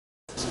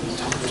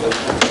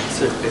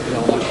Very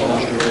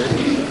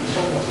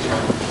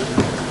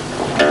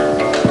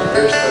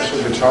special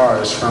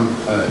guitarist from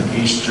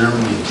East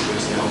Germany.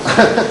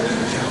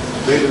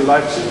 Really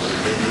likes it.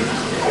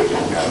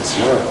 That's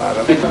a lot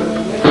of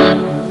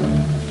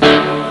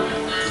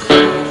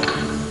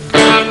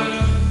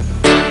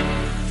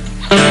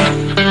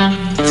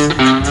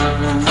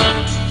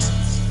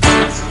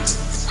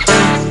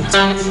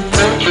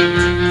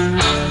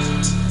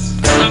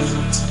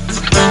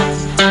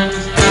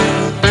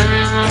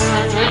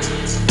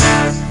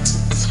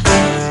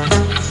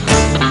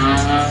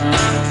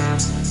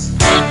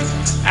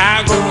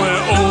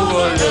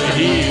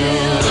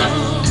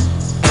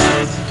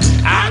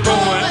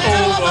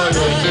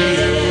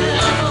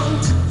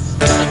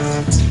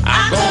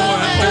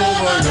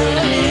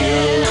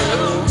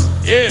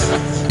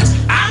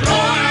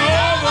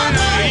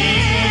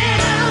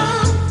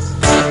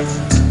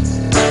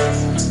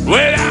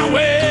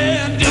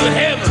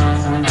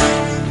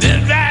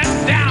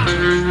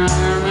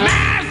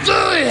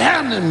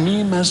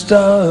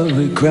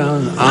starry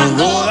crown. I'm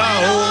going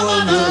over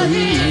the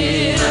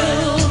hill.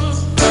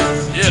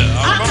 Yeah,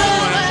 I'm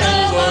going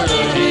over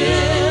the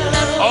hill.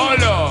 Oh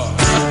Lord,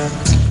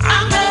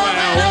 I'm going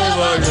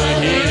over the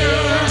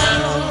hill.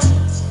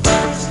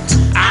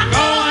 I'm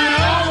going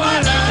over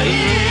the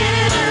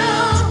hill.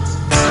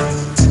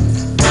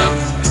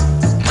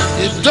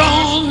 You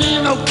don't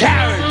need no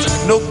carriage,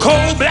 no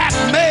cold black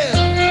mail.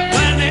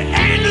 When the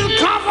angels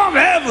come from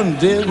heaven,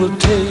 they will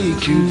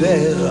take you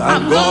there.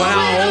 I'm going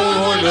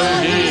over the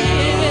hill.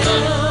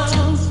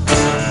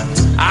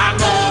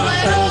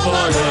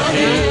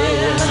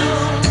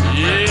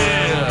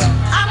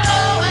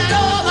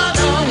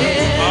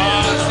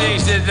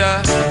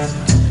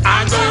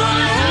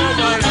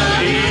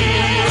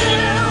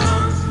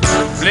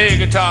 Play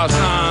guitar,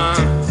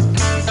 son.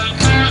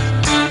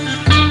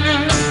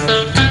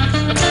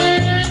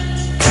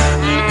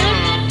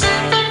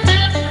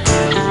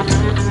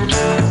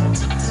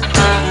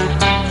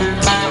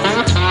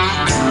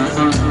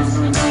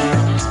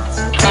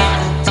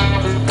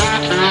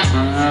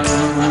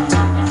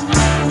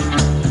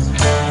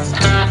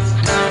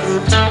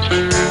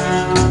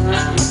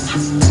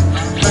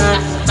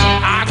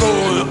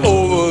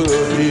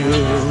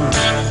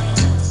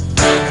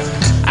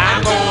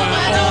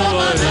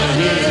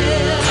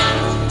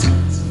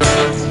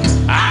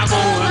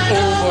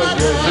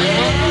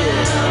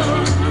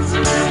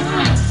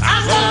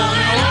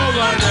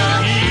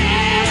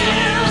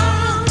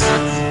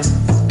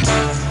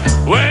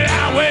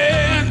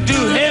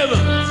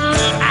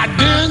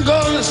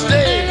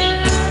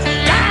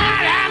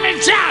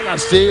 I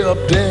stay up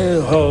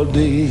there all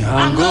day.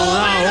 I'm going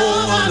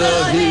over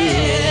the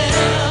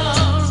hill.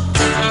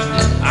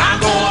 I'm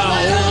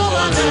going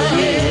over the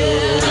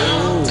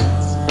hill.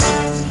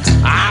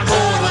 I'm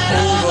going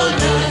over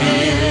the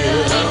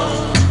hill.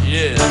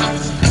 Yeah.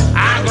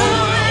 I'm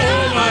going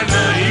over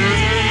the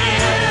hill.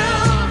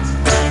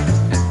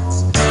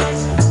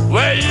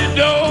 Well, you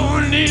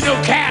don't need no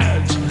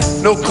carriage,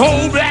 no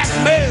cold black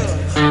mail.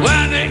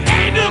 When the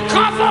angel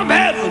come from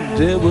heaven,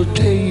 they will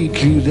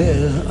take you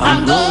there.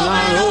 I'm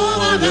going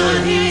over the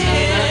hill.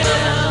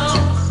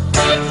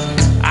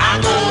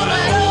 I'm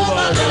going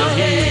over the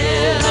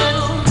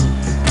hill.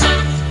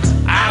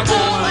 I'm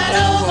going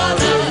over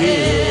the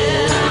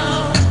hill.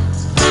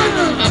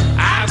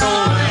 I'm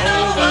going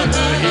over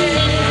the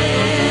hill.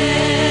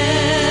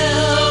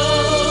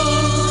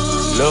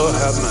 Lord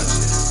have mercy.